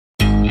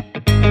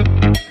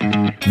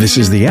This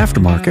is the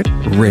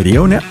Aftermarket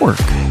Radio Network.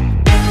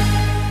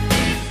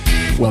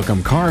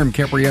 Welcome, Carm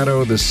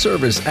Capriato, the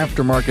Service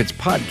Aftermarket's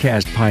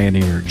podcast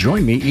pioneer.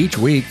 Join me each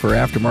week for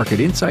aftermarket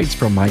insights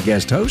from my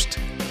guest host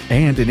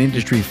and an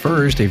industry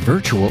first, a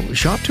virtual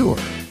shop tour.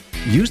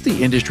 Use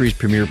the industry's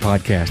premier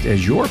podcast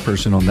as your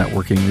personal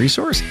networking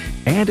resource.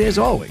 And as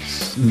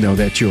always, know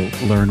that you'll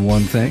learn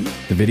one thing.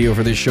 The video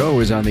for this show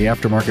is on the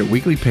Aftermarket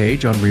Weekly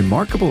page on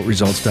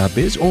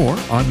remarkableresults.biz or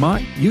on my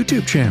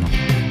YouTube channel.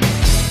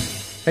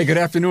 Hey, good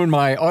afternoon,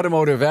 my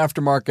automotive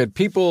aftermarket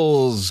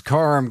peoples.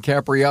 Carm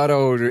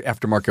Capriato,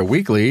 Aftermarket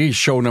Weekly,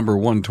 show number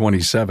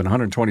 127,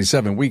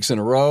 127 weeks in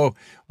a row.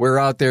 We're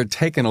out there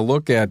taking a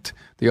look at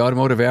the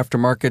automotive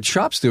aftermarket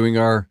shops doing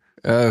our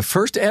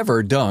first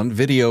ever done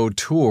video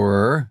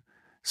tour.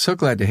 So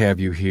glad to have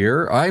you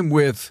here. I'm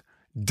with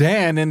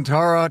Dan and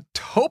Tara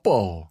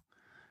Topol.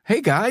 Hey,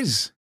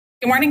 guys.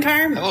 Good morning,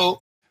 Carm. Hello.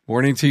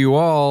 Morning to you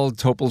all.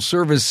 Topol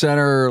Service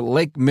Center,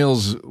 Lake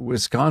Mills,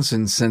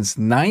 Wisconsin, since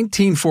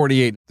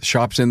 1948. The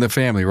shop's in the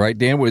family, right,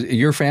 Dan? Was it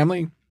your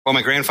family? Well,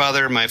 my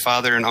grandfather, my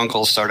father, and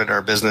uncle started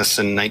our business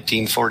in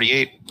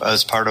 1948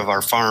 as part of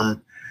our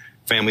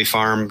family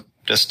farm,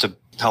 just to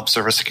help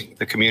service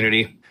the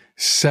community.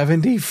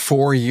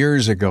 74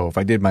 years ago, if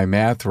I did my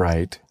math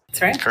right.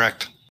 That's right. That's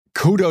correct.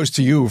 Kudos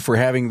to you for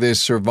having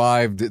this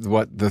survived,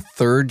 the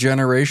third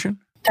generation?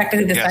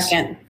 Technically the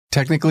second.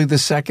 Technically the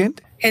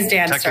second? His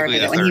dad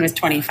started it when he was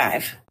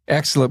 25.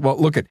 Excellent. Well,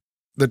 look,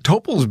 the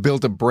Topols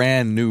built a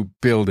brand new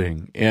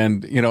building.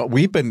 And,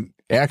 we've been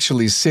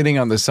actually sitting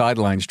on the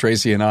sidelines,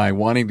 Tracy and I,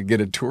 wanting to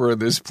get a tour of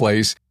this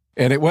place.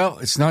 And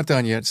it's not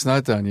done yet. It's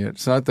not done yet.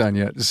 It's not done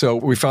yet. So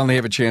we finally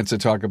have a chance to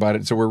talk about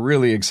it. So we're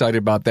really excited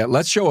about that.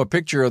 Let's show a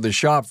picture of the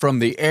shop from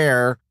the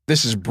air.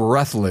 This is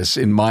breathless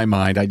in my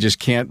mind. I just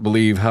can't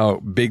believe how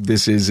big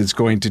this is. It's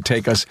going to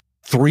take us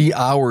 3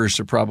 hours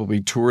to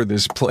probably tour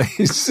this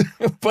place.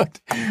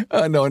 But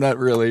no, not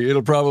really.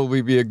 It'll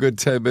probably be a good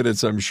 10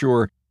 minutes, I'm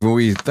sure.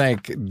 We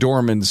thank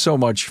Dorman so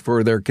much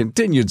for their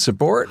continued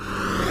support.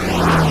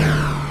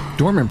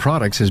 Dorman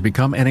Products has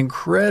become an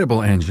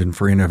incredible engine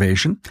for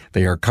innovation.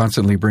 They are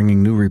constantly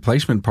bringing new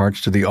replacement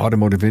parts to the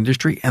automotive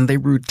industry, and they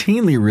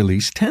routinely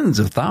release tens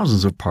of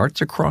thousands of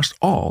parts across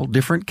all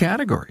different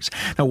categories.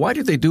 Now, why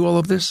do they do all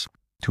of this?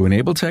 To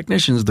enable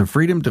technicians the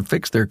freedom to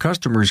fix their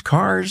customers'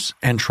 cars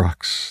and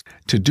trucks.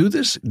 To do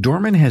this,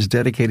 Dorman has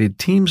dedicated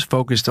teams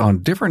focused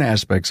on different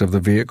aspects of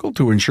the vehicle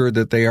to ensure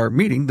that they are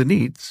meeting the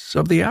needs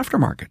of the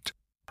aftermarket.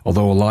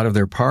 Although a lot of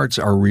their parts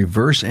are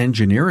reverse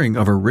engineering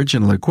of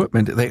original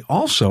equipment, they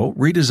also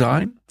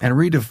redesign and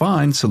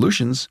redefine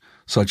solutions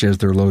such as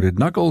their loaded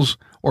knuckles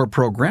or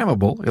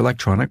programmable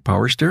electronic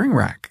power steering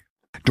rack.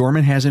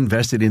 Dorman has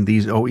invested in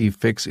these OE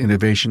fix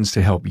innovations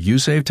to help you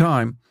save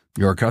time,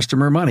 your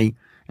customer money,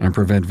 and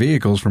prevent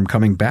vehicles from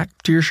coming back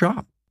to your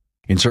shop.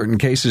 In certain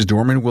cases,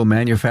 Dorman will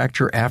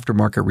manufacture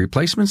aftermarket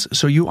replacements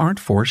so you aren't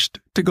forced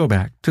to go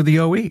back to the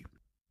OE.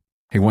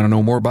 Hey, want to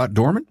know more about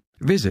Dorman?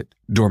 Visit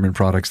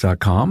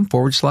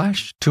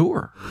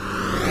dormanproducts.com/tour.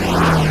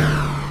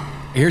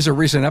 Here's a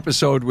recent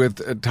episode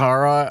with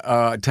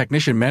Tara,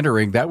 Technician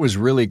Mentoring. That was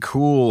really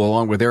cool,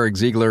 along with Eric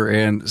Ziegler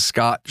and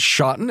Scott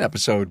Schotten,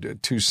 episode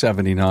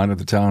 279 of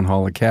the Town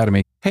Hall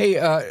Academy. Hey,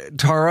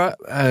 Tara,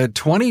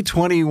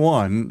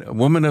 2021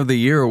 Woman of the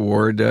Year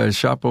Award,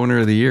 Shop Owner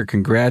of the Year.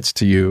 Congrats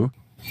to you.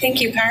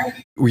 Thank you, Carm.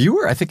 You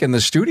were, I think, in the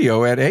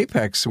studio at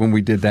Apex when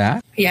we did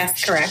that.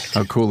 Yes, correct.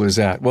 How cool is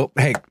that? Well,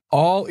 hey,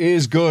 all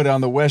is good on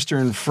the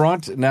Western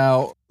Front.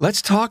 Now,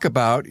 let's talk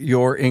about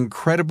your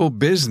incredible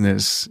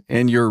business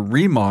and your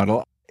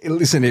remodel.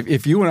 Listen,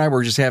 if you and I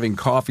were just having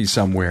coffee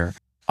somewhere,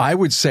 I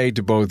would say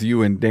to both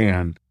you and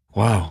Dan,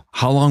 wow,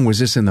 how long was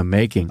this in the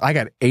making? I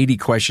got 80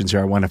 questions here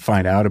I want to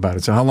find out about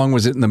it. So how long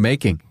was it in the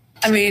making?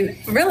 I mean,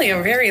 really a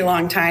very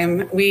long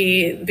time.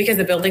 Because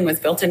the building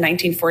was built in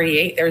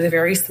 1948, there was a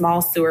very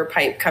small sewer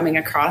pipe coming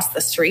across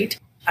the street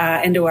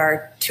into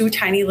our two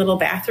tiny little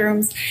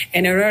bathrooms.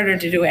 And in order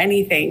to do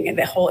anything,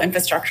 the whole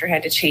infrastructure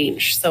had to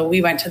change. So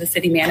we went to the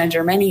city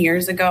manager many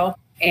years ago,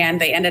 and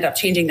they ended up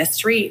changing the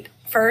street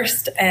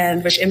first,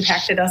 and which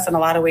impacted us in a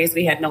lot of ways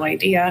we had no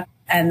idea.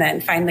 And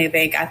then finally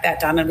they got that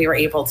done and we were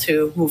able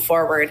to move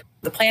forward.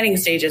 The planning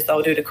stages,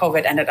 though, due to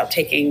COVID, ended up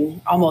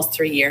taking almost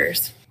 3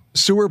 years.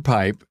 Sewer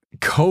pipe,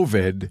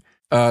 COVID,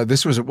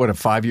 this was, a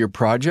 5-year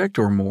project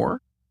or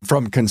more?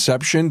 From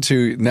conception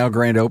to now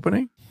grand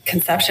opening?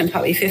 Conception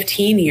probably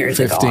 15 years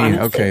ago. 15,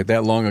 okay,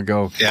 that long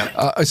ago.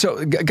 Yeah.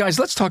 So, guys,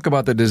 let's talk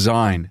about the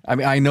design. I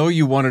mean, I know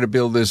you wanted to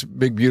build this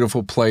big,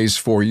 beautiful place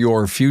for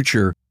your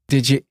future.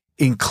 Did you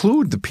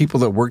include the people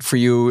that worked for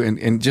you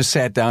and just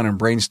sat down and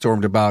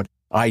brainstormed about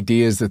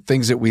ideas, the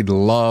things that we'd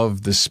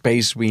love, the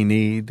space we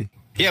need?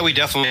 Yeah, we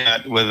definitely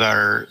met with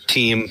our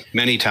team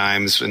many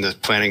times in the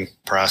planning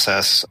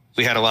process.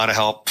 We had a lot of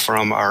help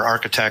from our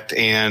architect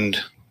and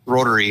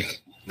Rotary.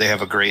 They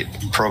have a great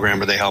program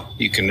where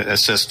you can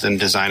assist in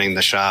designing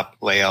the shop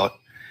layout.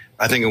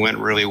 I think it went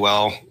really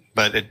well,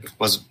 but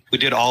we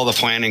did all the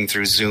planning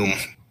through Zoom.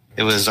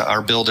 It was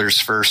our builder's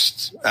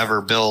first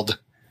ever build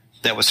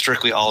that was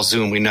strictly all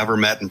Zoom. We never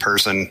met in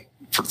person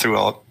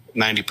throughout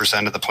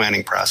 90% of the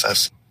planning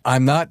process.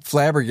 I'm not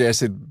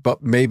flabbergasted,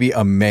 but maybe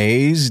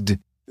amazed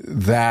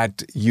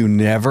that you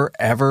never,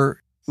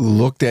 ever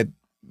looked at,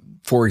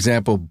 for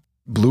example,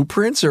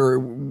 blueprints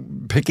or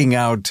picking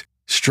out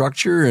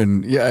structure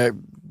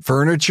and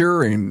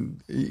furniture,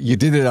 and you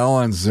did it all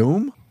on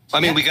Zoom? I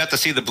mean, we got to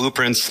see the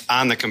blueprints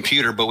on the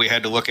computer, but we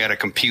had to look at a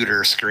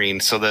computer screen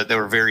so that they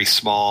were very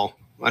small.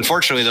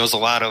 Unfortunately, there was a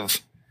lot of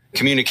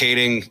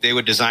communicating. They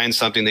would design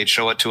something, they'd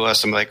show it to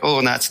us, and be like, oh,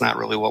 and that's not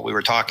really what we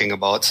were talking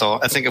about. So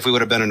I think if we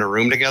would have been in a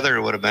room together,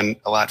 it would have been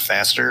a lot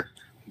faster,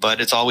 but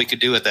it's all we could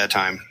do at that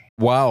time.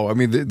 Wow. I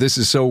mean, this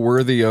is so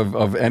worthy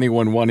of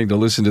anyone wanting to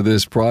listen to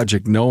this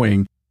project,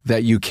 knowing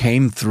that you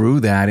came through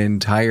that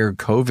entire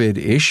COVID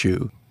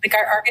issue. Like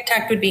our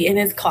architect would be in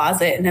his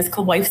closet and his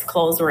wife's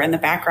clothes were in the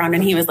background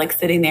and he was like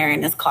sitting there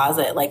in his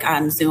closet, like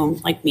on Zoom,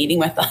 like meeting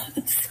with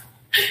us.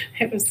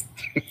 It was,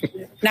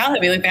 now that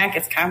we look back,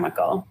 it's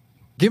comical.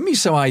 Give me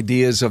some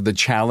ideas of the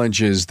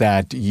challenges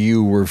that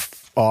you were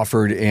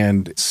offered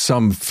and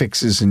some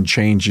fixes and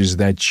changes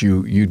that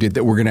you did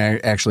that we're going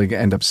to actually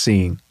end up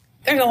seeing.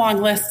 There's a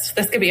long list.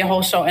 This could be a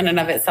whole show in and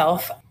of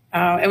itself.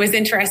 It was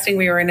interesting.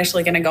 We were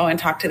initially going to go and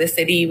talk to the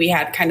city. We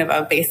had kind of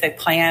a basic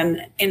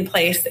plan in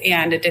place,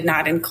 and it did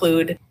not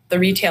include the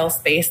retail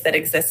space that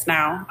exists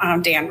now.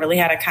 Dan really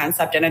had a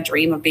concept and a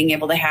dream of being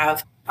able to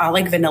have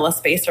like vanilla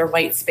space or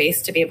white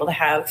space to be able to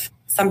have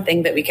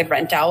something that we could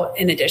rent out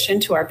in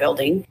addition to our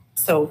building.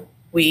 So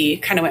we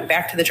kind of went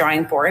back to the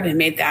drawing board and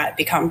made that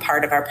become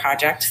part of our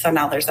project. So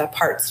now there's a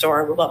parts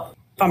store.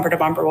 Bumper to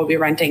Bumper will be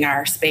renting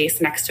our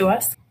space next to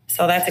us.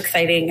 So that's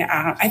exciting.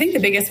 I think the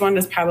biggest one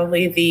was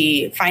probably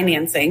the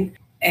financing,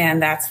 and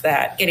that's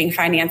that getting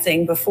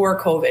financing before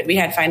COVID. We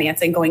had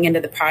financing going into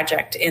the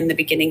project in the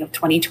beginning of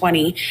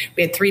 2020.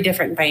 We had 3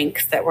 different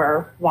banks that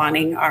were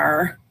wanting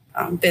our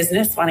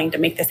business, wanting to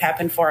make this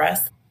happen for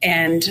us.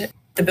 And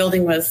the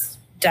building was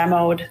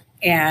demoed,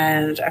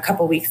 and a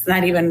couple weeks,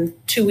 not even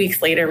 2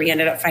 weeks later, we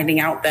ended up finding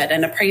out that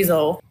an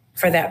appraisal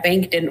for that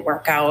bank didn't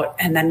work out,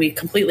 and then we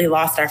completely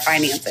lost our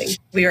financing.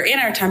 We were in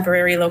our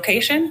temporary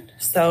location,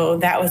 so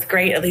that was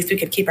great. At least we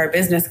could keep our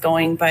business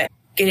going, but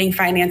getting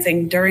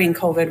financing during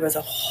COVID was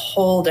a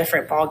whole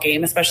different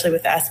ballgame, especially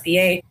with the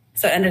SBA.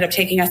 So it ended up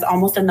taking us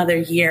almost another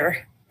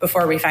year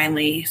before we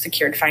finally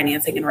secured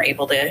financing and were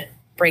able to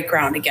break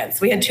ground again.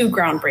 So we had 2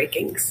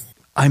 groundbreakings.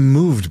 I'm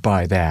moved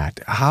by that.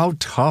 How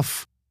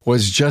tough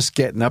was just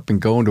getting up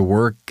and going to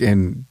work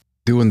and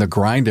doing the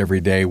grind every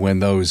day when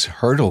those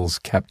hurdles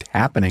kept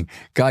happening?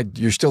 God,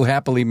 you're still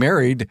happily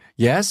married,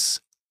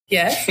 yes?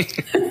 Yes.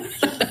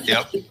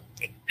 Yep.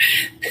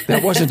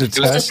 That wasn't a test.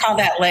 It was just how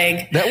that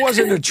leg. That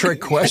wasn't a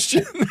trick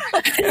question.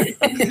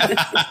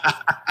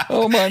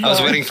 Oh, my God. I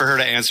was waiting for her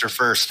to answer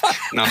first.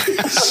 No.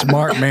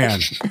 Smart man.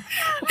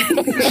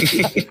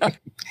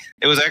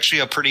 It was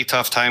actually a pretty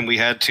tough time. We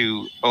had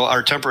to,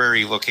 our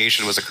temporary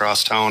location was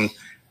across town.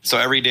 So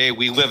every day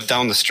we lived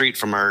down the street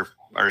from our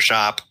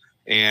shop.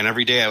 And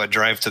every day I would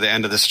drive to the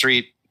end of the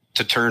street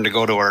to turn to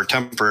go to our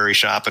temporary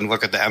shop and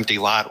look at the empty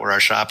lot where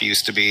our shop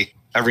used to be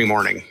every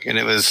morning. And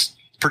it was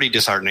pretty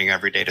disheartening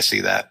every day to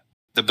see that.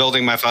 The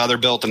building my father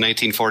built in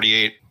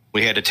 1948,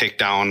 we had to take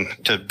down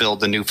to build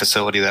the new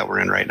facility that we're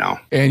in right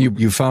now. And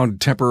you found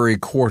temporary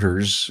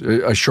quarters,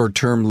 a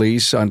short-term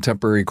lease on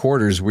temporary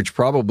quarters, which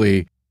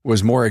probably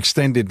was more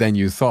extended than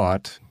you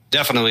thought.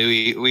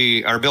 Definitely.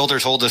 We our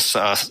builders told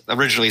us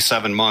originally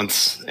 7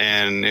 months,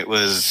 and it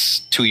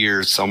was 2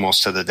 years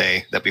almost to the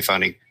day that we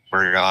finally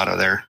were out of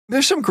there.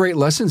 There's some great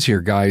lessons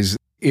here, guys.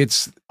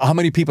 It's how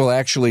many people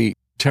actually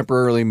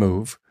temporarily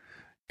move,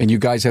 and you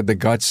guys had the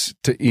guts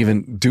to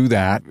even do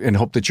that and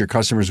hope that your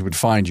customers would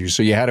find you.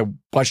 So you had to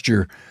bust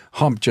your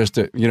hump just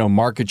to,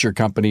 market your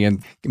company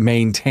and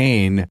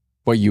maintain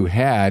what you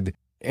had.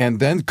 And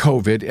then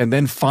COVID and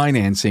then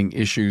financing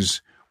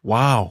issues.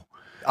 Wow.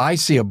 I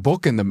see a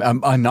book in them,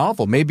 a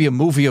novel, maybe a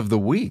movie of the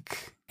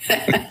week.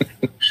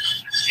 It's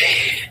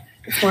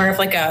more of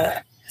like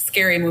a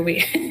scary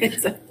movie.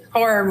 It's a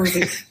horror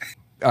movie.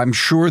 I'm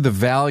sure the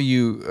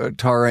value,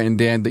 Tara and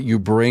Dan, that you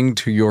bring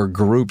to your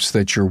groups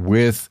that you're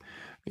with,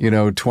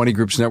 20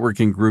 groups,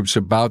 networking groups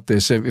about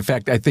this. In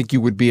fact, I think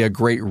you would be a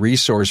great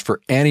resource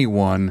for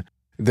anyone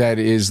that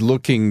is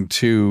looking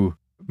to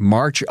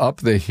march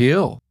up the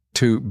hill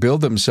to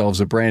build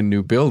themselves a brand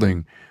new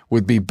building.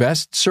 Would be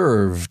best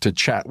served to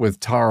chat with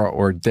Tara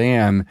or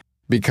Dan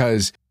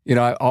because,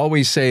 I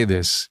always say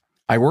this.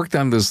 I worked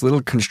on this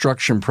little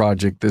construction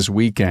project this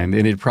weekend,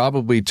 and it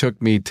probably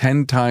took me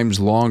 10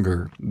 times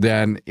longer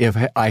than if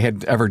I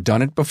had ever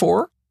done it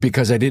before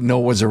because I didn't know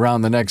what was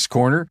around the next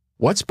corner.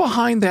 What's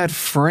behind that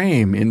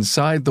frame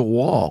inside the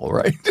wall,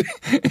 right?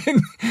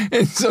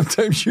 and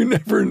sometimes you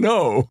never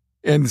know.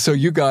 And so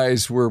you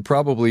guys were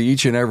probably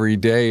each and every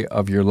day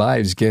of your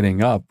lives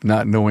getting up,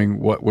 not knowing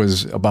what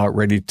was about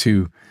ready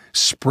to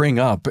spring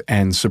up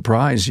and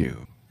surprise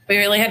you. We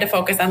really had to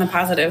focus on the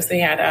positives. We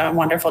had a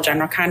wonderful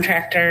general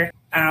contractor.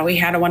 We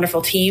had a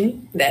wonderful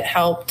team that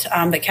helped,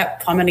 that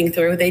kept plummeting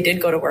through. They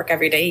did go to work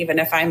every day, even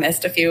if I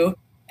missed a few.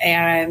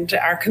 and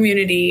our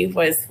community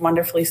was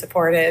wonderfully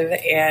supportive,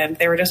 and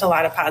there were just a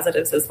lot of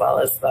positives as well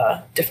as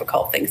the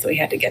difficult things we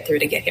had to get through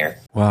to get here.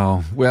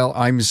 Wow. Well,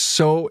 I'm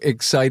so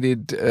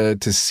excited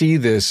to see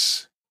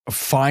this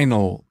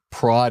final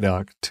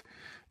product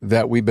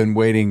that we've been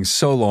waiting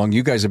so long.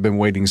 You guys have been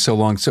waiting so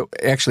long. So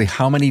actually,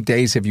 how many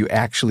days have you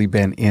actually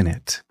been in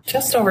it?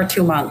 Just over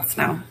 2 months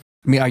now.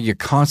 I mean, are you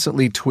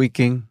constantly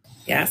tweaking?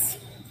 Yes.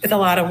 It's a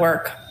lot of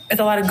work. It's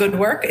a lot of good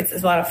work. It's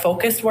a lot of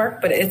focused work,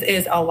 but it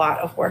is a lot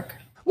of work.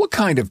 What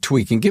kind of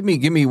tweaking? Give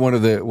me one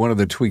of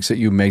the tweaks that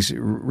you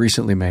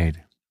recently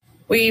made.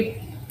 We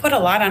put a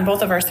lot on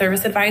both of our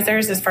service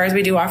advisors as far as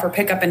we do offer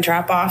pickup and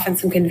drop off and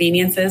some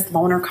conveniences,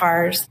 loaner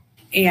cars.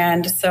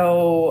 And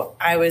so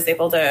I was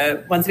able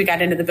to, once we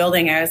got into the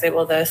building, I was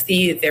able to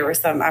see there were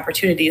some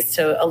opportunities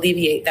to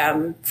alleviate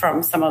them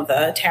from some of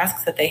the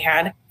tasks that they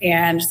had.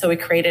 And so we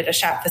created a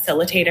shop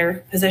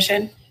facilitator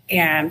position.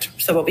 And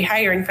so we'll be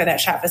hiring for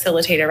that shop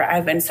facilitator.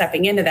 I've been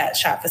stepping into that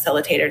shop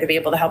facilitator to be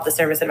able to help the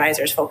service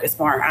advisors focus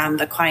more on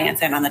the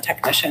clients and on the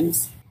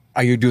technicians.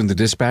 Are you doing the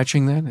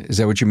dispatching then? Is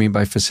that what you mean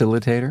by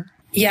facilitator?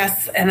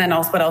 Yes, and then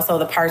also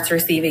the parts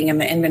receiving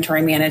and the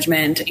inventory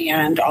management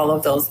and all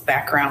of those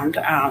background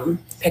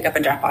pickup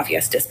and drop off,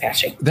 yes,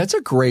 dispatching. That's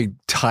a great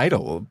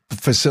title,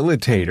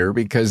 facilitator,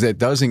 because it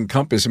does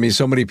encompass, I mean,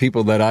 so many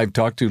people that I've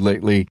talked to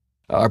lately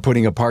are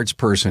putting a parts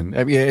person.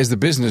 I mean, as the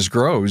business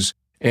grows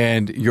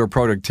and your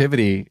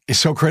productivity is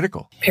so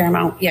critical.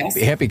 Paramount, yes.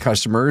 Happy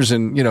customers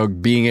and,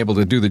 being able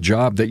to do the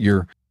job that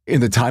you're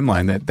in the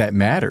timeline that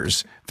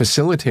matters.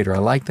 Facilitator, I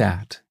like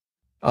that.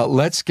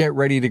 Let's get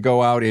ready to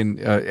go out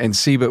and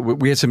see. But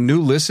we had some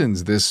new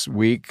listens this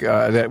week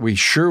that we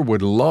sure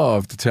would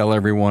love to tell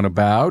everyone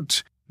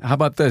about. How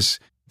about this?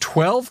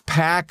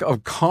 12-pack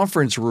of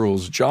conference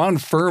rules. John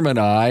Firm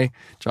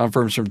John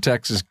Firm's from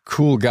Texas,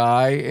 cool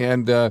guy.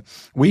 And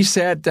we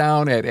sat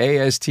down at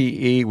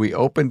ASTE. We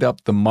opened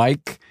up the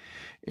mic.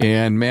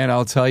 And, man,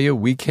 I'll tell you,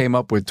 we came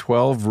up with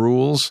 12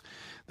 rules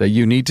that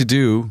you need to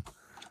do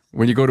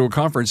when you go to a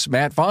conference.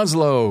 Matt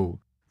Fonslow.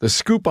 The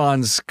Scoop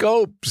on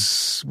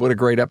Scopes. What a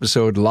great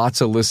episode.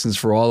 Lots of listens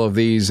for all of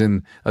these.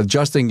 And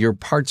adjusting your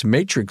parts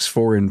matrix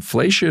for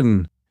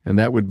inflation. And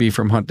that would be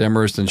from Hunt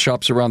Demarest. And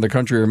shops around the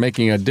country are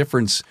making a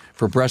difference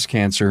for breast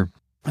cancer.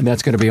 And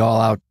that's going to be all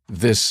out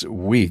this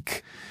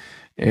week.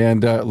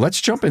 And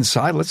let's jump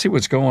inside. Let's see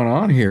what's going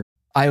on here.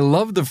 I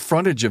love the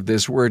frontage of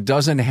this where it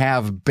doesn't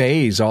have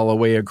bays all the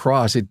way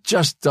across. It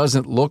just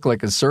doesn't look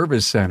like a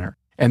service center.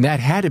 And that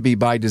had to be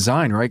by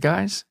design, right,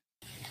 guys?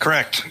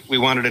 Correct. We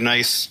wanted a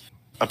nice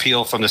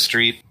appeal from the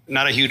street.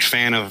 Not a huge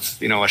fan of,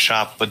 a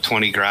shop with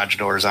 20 garage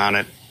doors on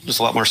it. There's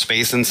a lot more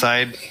space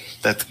inside.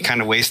 That's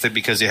kind of wasted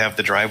because you have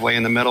the driveway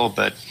in the middle,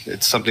 but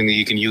it's something that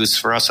you can use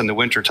for us in the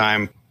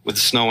wintertime. With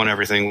the snow and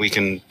everything, we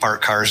can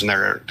park cars in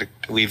there to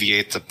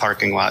alleviate the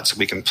parking lot so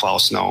we can plow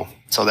snow.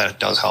 So that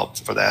does help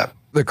for that.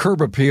 The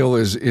curb appeal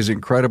is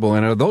incredible.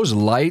 And are those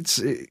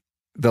lights,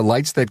 the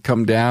lights that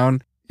come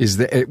down,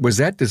 was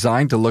that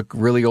designed to look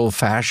really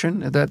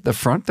old-fashioned at the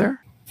front there?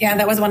 Yeah,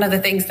 that was one of the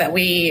things that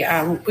we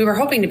were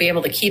hoping to be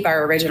able to keep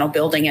our original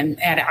building and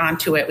add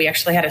onto it. We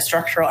actually had a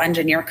structural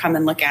engineer come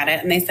and look at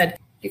it, and they said,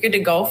 you're good to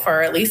go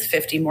for at least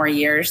 50 more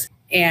years.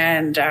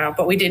 And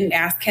but we didn't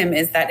ask him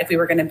is that if we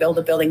were going to build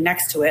a building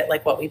next to it,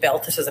 like what we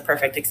built, this is a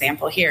perfect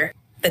example here,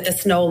 that the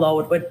snow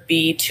load would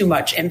be too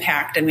much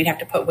impact and we'd have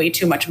to put way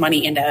too much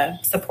money into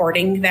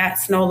supporting that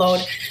snow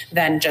load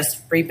than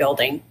just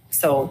rebuilding.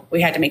 So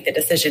we had to make the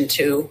decision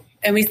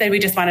and we said we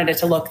just wanted it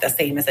to look the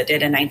same as it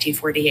did in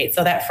 1948.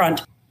 So that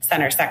front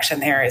center section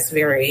there is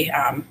very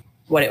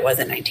what it was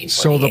in 1948.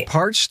 So the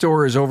parts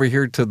store is over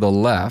here to the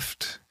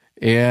left,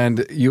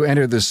 and you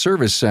enter the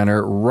service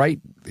center right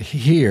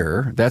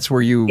here. That's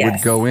where you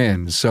would go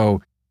in.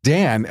 So,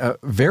 Dan,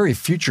 very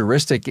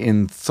futuristic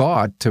in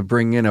thought to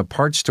bring in a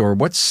parts store.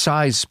 What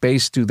size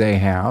space do they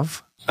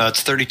have?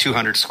 It's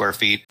 3,200 square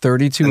feet.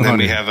 3,200. And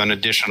then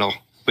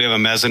we have a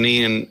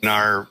mezzanine in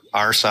our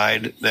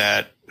side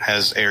that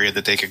has area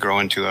that they could grow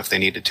into if they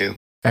needed to.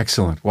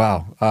 Excellent.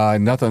 Wow.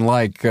 Nothing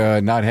like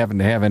not having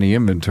to have any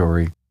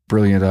inventory.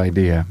 Brilliant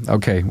idea.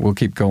 Okay, we'll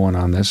keep going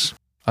on this.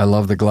 I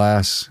love the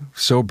glass.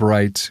 So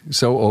bright,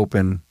 so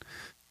open.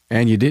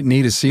 And you didn't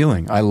need a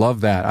ceiling. I love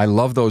that. I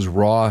love those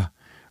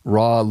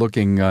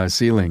raw-looking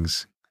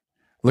ceilings.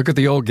 Look at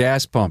the old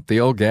gas pump.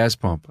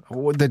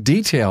 The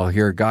detail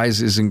here,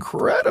 guys, is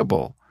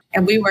incredible.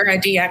 And we were a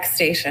DX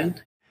station.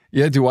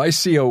 Yeah, do I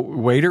see a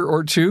waiter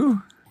or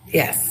two?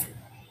 Yes.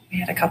 We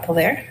had a couple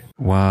there.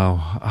 Wow,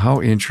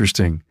 how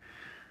interesting.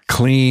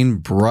 Clean,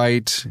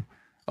 bright,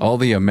 all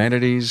the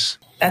amenities.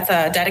 That's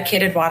a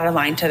dedicated water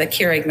line to the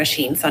Keurig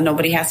machine, so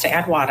nobody has to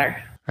add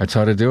water. That's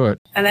how to do it.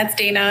 And that's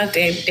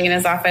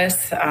Dana's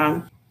office.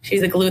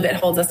 She's the glue that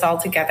holds us all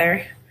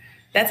together.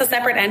 That's a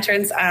separate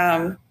entrance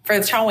for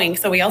the towing.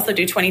 So we also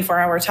do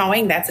 24-hour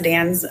towing. That's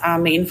Dan's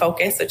main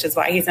focus, which is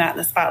why he's not in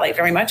the spotlight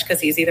very much, because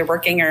he's either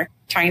working or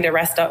trying to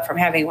rest up from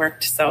having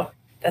worked. So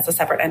that's a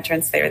separate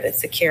entrance there that's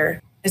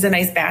secure. There's a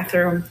nice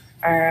bathroom,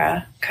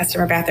 our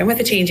customer bathroom with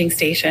a changing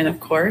station,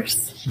 of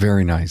course.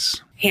 Very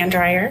nice. Hand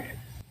dryer.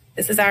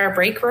 This is our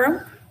break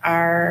room.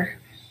 our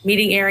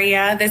meeting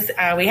area.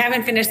 We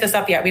haven't finished this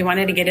up yet. We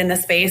wanted to get in the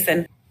space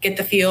and get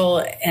the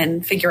feel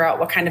and figure out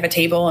what kind of a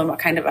table and what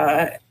kind of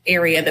a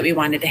area that we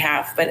wanted to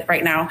have. But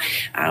right now,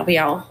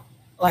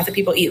 lots of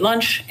people eat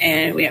lunch,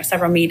 and we have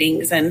several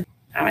meetings, and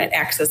it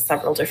acts as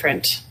several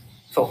different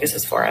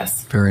focuses for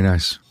us. Very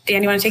nice.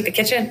 Dan, you want to take the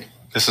kitchen?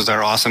 This is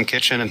our awesome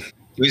kitchen, and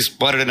we just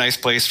wanted a nice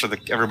place for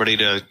everybody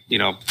to,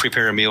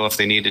 prepare a meal if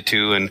they needed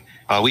to. And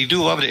we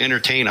do love to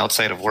entertain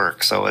outside of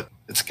work, so it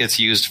gets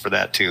used for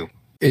that too.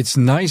 It's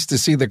nice to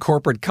see the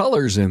corporate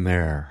colors in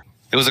there.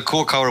 It was a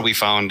cool color we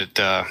found.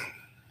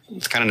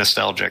 It's kind of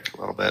nostalgic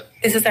a little bit.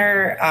 This is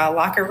our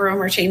locker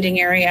room or changing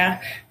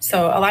area.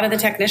 So a lot of the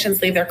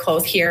technicians leave their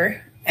clothes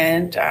here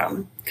and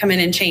come in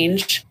and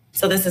change.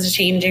 So this is a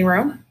changing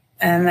room.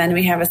 And then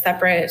we have a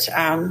separate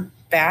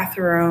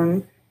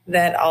bathroom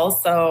that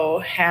also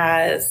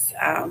has,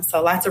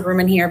 so lots of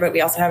room in here, but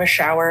we also have a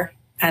shower.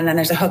 And then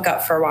there's a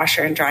hookup for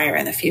washer and dryer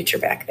in the future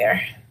back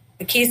there.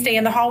 The keys stay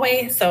in the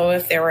hallway. So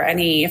if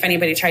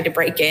anybody tried to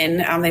break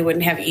in, they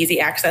wouldn't have easy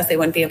access. They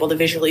wouldn't be able to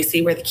visually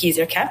see where the keys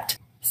are kept.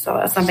 So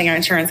that's something our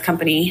insurance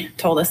company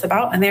told us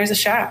about. And there's a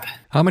shop.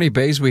 How many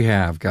bays we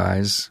have,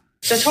 guys?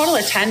 So a total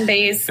of 10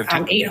 bays,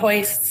 8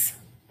 hoists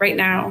right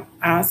now.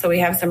 So we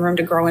have some room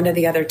to grow into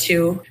the other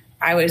 2.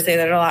 I would say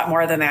that a lot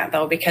more than that,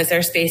 though, because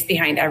there's space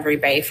behind every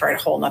bay for a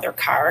whole nother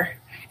car,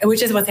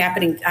 which is what's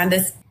happening on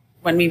this.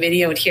 When we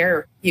videoed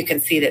here, you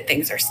can see that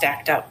things are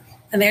stacked up.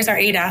 And there's our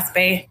ADAS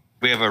bay.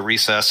 We have a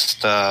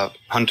recessed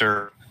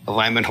Hunter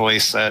alignment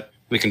hoist that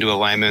we can do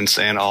alignments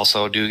and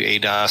also do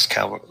ADAS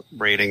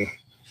calibrating.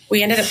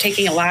 We ended up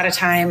taking a lot of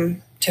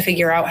time to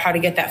figure out how to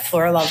get that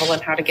floor level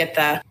and how to get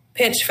the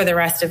pitch for the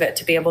rest of it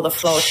to be able to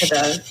flow to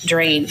the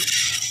drain.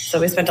 So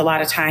we spent a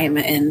lot of time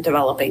in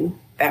developing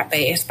that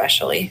bay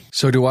especially.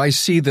 So do I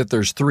see that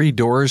there's 3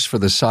 doors for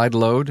the side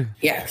load?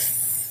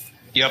 Yes.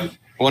 Yep.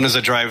 One is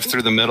a drive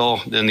through the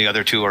middle, then the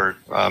other 2 are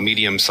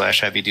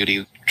medium/heavy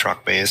duty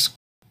truck bays.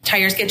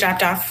 Tires get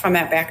dropped off from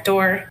that back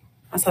door.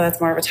 So that's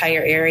more of a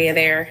tire area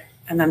there.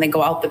 And then they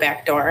go out the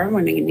back door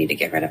when we need to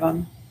get rid of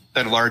them.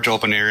 That large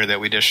open area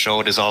that we just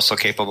showed is also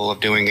capable of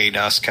doing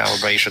ADAS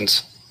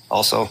calibrations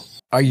also.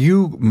 Are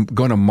you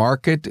going to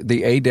market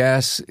the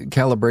ADAS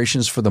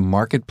calibrations for the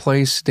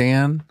marketplace,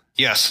 Dan?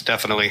 Yes,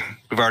 definitely.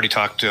 We've already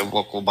talked to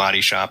local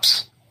body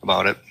shops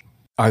about it.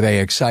 Are they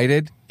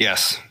excited?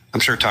 Yes. I'm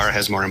sure Tara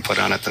has more input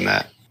on it than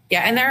that.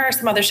 Yeah, and there are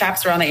some other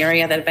shops around the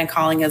area that have been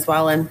calling as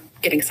well and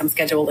getting some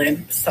scheduled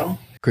in. So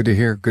Good to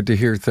hear. Good to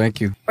hear. Thank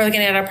you. We're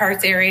looking at our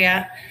parts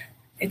area.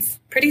 It's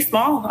pretty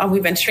small.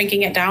 We've been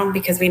shrinking it down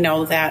because we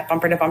know that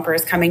Bumper to Bumper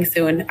is coming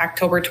soon.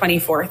 October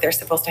 24th, they're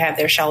supposed to have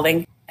their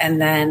shelving.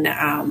 And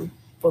then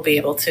we'll be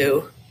able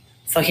to.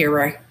 So here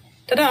we're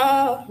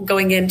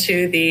going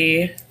into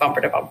the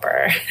Bumper to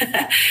Bumper.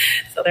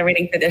 So they're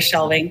waiting for their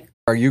shelving.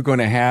 Are you going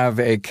to have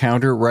a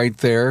counter right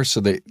there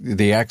so that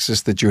the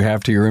access that you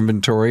have to your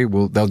inventory,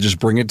 they'll just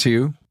bring it to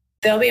you?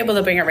 They'll be able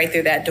to bring it right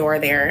through that door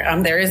there.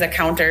 There is a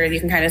counter. You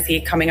can kind of see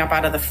it coming up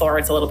out of the floor.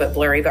 It's a little bit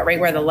blurry, but right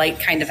where the light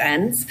kind of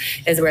ends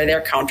is where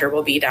their counter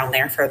will be down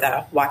there for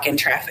the walk-in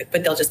traffic.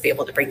 But they'll just be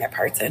able to bring their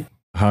parts in.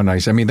 How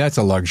nice. I mean, that's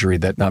a luxury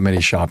that not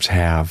many shops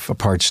have, a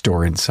parts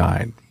store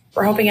inside.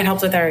 We're hoping it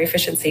helps with our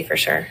efficiency for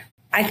sure.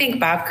 I think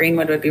Bob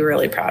Greenwood would be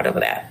really proud of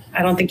that.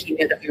 I don't think he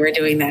knew that we were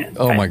doing that.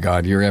 Oh, my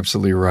God. You're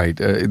absolutely right.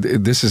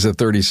 This is a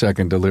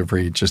 30-second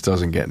delivery. It just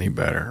doesn't get any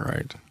better,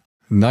 right?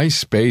 Nice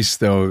space,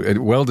 though.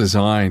 Well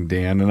designed,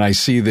 Dan. And I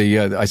see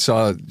I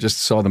saw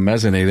the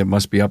mezzanine that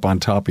must be up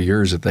on top of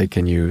yours that they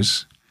can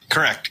use.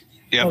 Correct.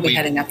 Yeah, we'll be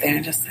heading up there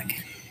in just a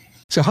second.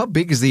 So how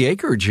big is the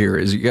acreage here?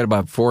 You got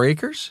about 4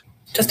 acres?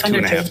 Just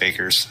under 2.5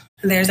 acres.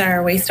 There's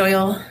our waste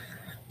oil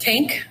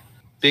tank.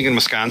 Being in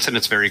Wisconsin,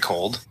 it's very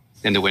cold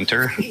in the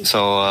winter.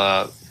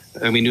 So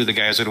we knew the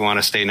guys would want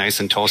to stay nice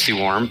and toasty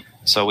warm.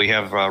 So we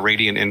have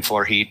radiant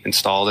in-floor heat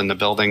installed in the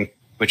building,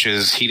 which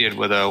is heated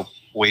with a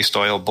waste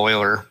oil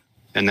boiler.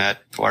 And that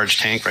large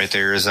tank right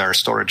there is our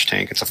storage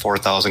tank. It's a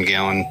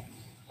 4,000-gallon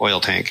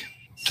oil tank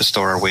to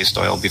store our waste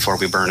oil before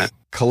we burn it.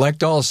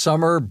 Collect all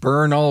summer,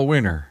 burn all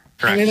winter.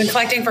 Correct. And we've been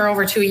collecting for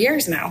over 2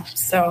 years now.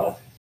 So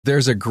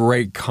there's a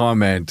great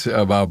comment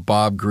about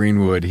Bob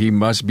Greenwood. He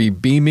must be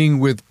beaming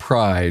with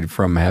pride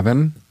from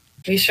heaven.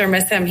 We sure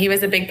miss him. He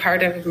was a big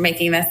part of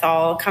making this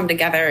all come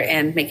together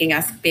and making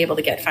us be able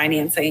to get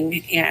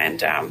financing.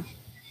 And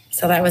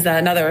so that was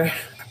another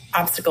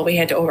obstacle we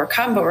had to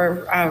overcome, but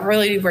we're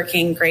really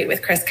working great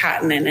with Chris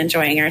Cotton and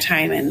enjoying our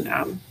time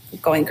and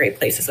going great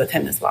places with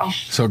him as well.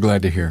 So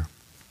glad to hear.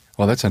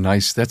 Well, that's a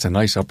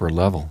nice upper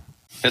level.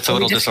 It's a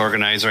little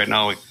disorganized right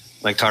now.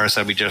 Like Tara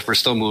said, we're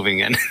still moving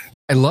in.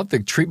 I love the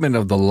treatment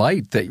of the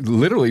light. They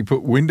literally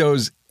put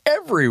windows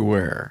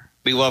everywhere.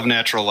 We love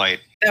natural light.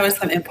 That was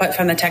some input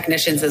from the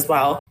technicians as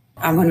well.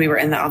 When we were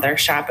in the other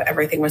shop,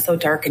 everything was so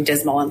dark and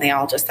dismal, and they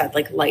all just said,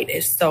 light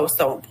is so,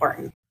 so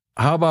important.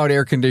 How about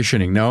air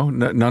conditioning? No?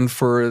 None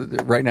for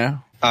right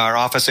now? Our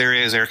office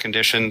area is air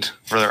conditioned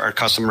for our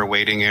customer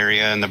waiting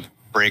area and the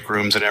break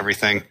rooms and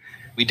everything.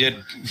 We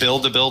did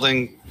build the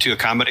building to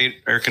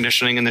accommodate air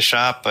conditioning in the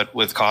shop, but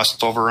with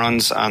cost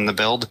overruns on the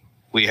build,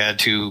 we had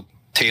to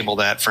table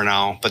that for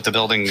now, but the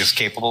building is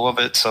capable of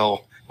it.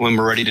 So when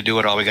we're ready to do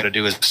it, all we got to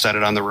do is set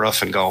it on the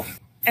roof and go.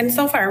 And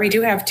so far, we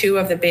do have 2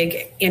 of the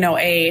big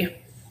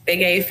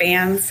A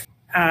fans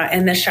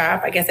in the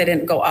shop. I guess I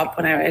didn't go up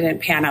I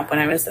didn't pan up when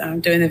I was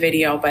doing the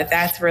video, but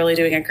that's really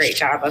doing a great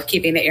job of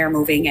keeping the air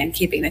moving and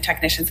keeping the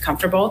technicians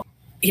comfortable.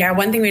 Yeah,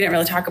 one thing we didn't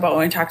really talk about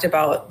when we talked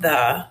about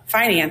the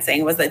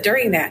financing was that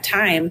during that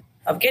time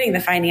of getting the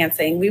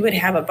financing, we would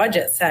have a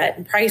budget set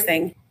and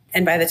pricing.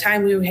 And by the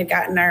time we had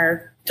gotten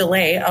our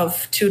delay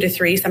of 2 to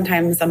 3,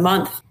 sometimes a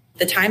month,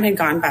 the time had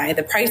gone by,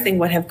 the pricing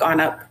would have gone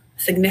up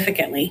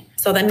significantly.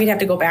 So then we'd have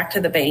to go back to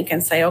the bank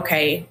and say,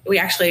 okay, we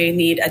actually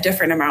need a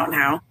different amount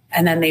now.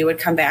 And then they would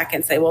come back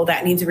and say, well,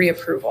 that needs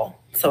reapproval.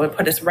 So it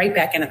put us right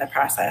back into the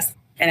process.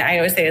 And I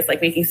always say it's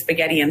like making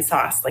spaghetti and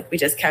sauce. Like we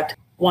just kept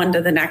one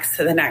to the next,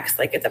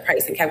 like the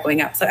pricing kept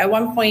going up. So at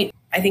one point,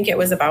 I think it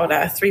was about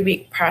a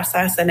 3-week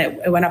process and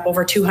it went up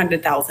over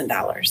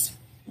 $200,000.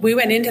 We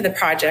went into the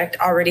project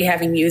already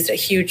having used a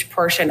huge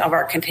portion of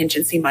our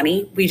contingency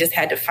money. We just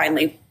had to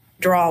finally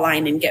draw a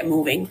line and get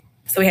moving.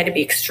 So we had to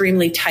be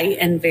extremely tight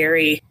and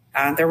very,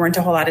 there weren't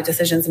a whole lot of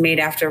decisions made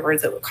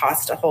afterwards that would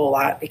cost a whole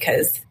lot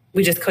because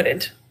we just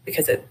couldn't,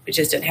 because we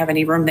just didn't have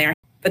any room there.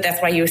 But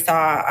that's why you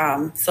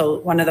saw, so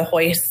one of the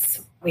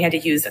hoists, we had to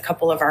use a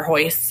couple of our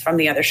hoists from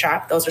the other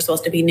shop. Those are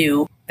supposed to be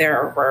new.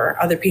 There were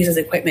other pieces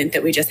of equipment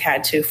that we just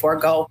had to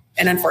forego.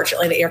 And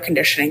unfortunately, the air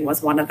conditioning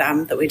was one of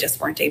them that we just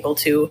weren't able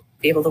to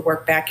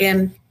work back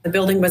in. The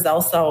building is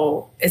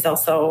also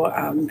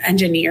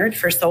engineered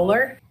for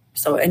solar.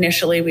 So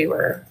initially we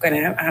were going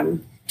to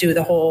do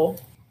the whole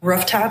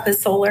rooftop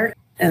as solar.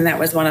 And that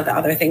was one of the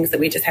other things that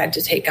we just had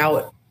to take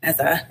out as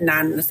a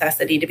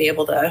non-necessity to be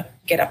able to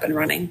get up and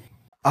running.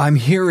 I'm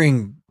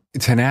hearing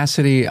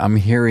tenacity. I'm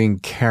hearing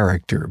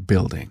character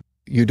building.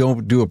 You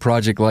don't do a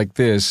project like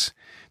this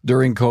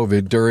during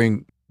COVID,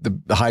 during the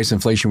highest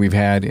inflation we've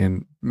had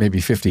in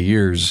maybe 50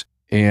 years,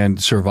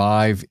 and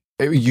survive.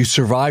 You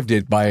survived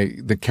it by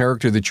the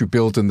character that you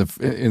built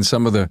in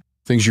some of the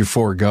things you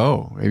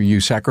forego.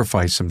 You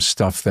sacrificed some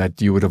stuff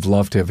that you would have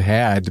loved to have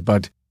had,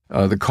 but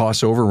the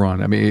cost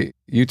overrun. I mean,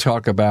 you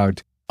talk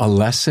about a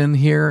lesson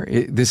here.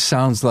 This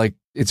sounds like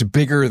it's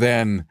bigger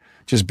than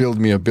just build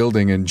me a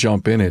building and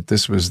jump in it.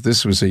 This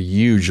was a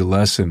huge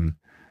lesson.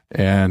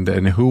 And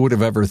who would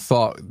have ever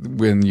thought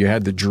when you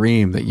had the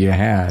dream that you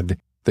had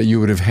that you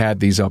would have had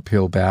these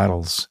uphill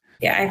battles?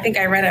 Yeah, I think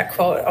I read a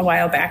quote a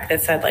while back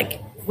that said, like,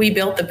 we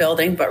built the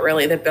building, but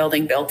really the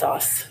building built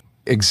us.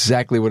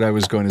 Exactly what I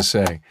was going to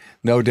say.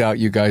 No doubt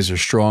you guys are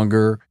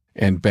stronger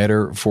and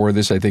better for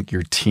this. I think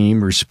your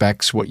team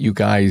respects what you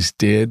guys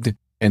did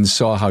and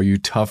saw how you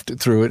toughed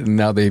through it. And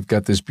now they've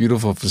got this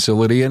beautiful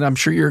facility. And I'm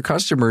sure your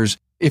customers,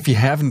 if you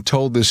haven't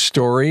told the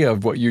story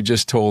of what you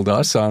just told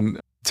us on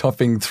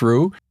toughing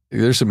through,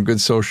 there's some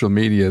good social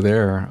media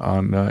there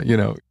on,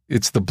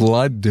 it's the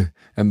blood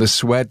and the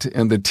sweat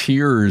and the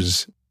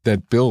tears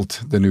that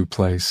built the new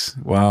place.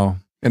 Wow.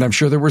 And I'm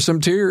sure there were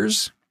some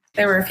tears.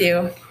 There were a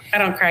few. I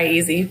don't cry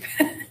easy.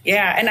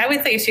 Yeah. And I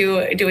would say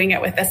too, doing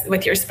it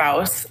with your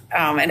spouse, it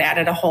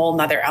added a whole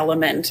nother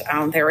element.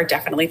 There were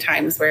definitely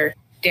times where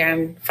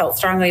Dan felt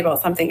strongly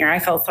about something or I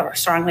felt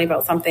strongly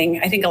about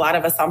something. I think a lot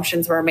of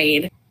assumptions were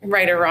made,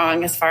 right or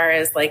wrong, as far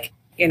as like,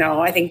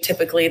 I think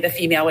typically the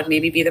female would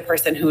maybe be the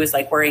person who is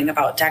like worrying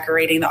about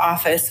decorating the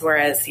office,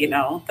 whereas,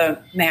 the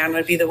man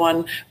would be the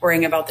one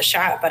worrying about the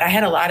shop. But I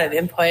had a lot of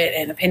input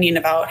and opinion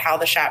about how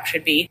the shop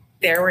should be.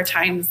 There were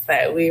times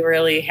that we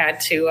really had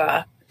to,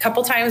 a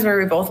couple times where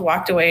we both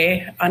walked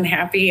away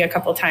unhappy, a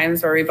couple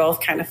times where we both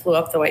kind of flew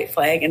up the white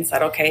flag and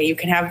said, okay, you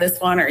can have this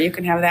one or you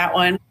can have that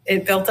one.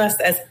 It built us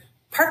as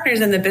partners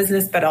in the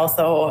business, but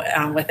also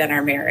within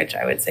our marriage,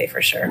 I would say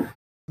for sure.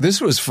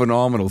 This was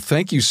phenomenal.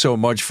 Thank you so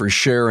much for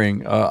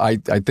sharing. I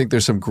think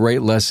there's some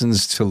great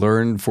lessons to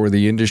learn for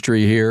the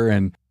industry here.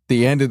 And at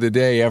the end of the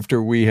day,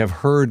 after we have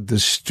heard the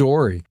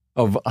story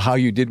of how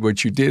you did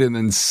what you did and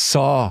then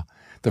saw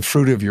the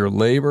fruit of your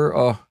labor,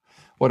 oh,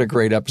 what a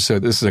great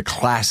episode. This is a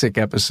classic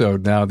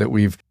episode now that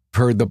we've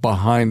heard the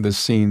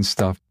behind-the-scenes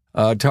stuff.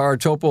 Tara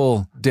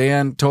Topol,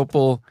 Dan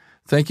Topol,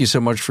 thank you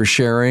so much for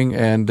sharing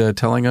and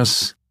telling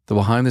us the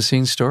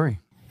behind-the-scenes story.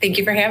 Thank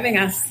you for having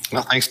us.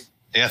 Well, thanks.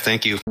 Yeah,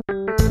 thank you.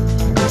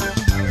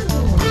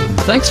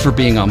 Thanks for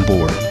being on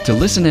board to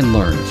listen and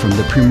learn from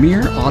the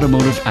premier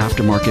automotive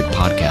aftermarket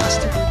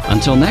podcast.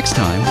 Until next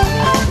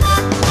time.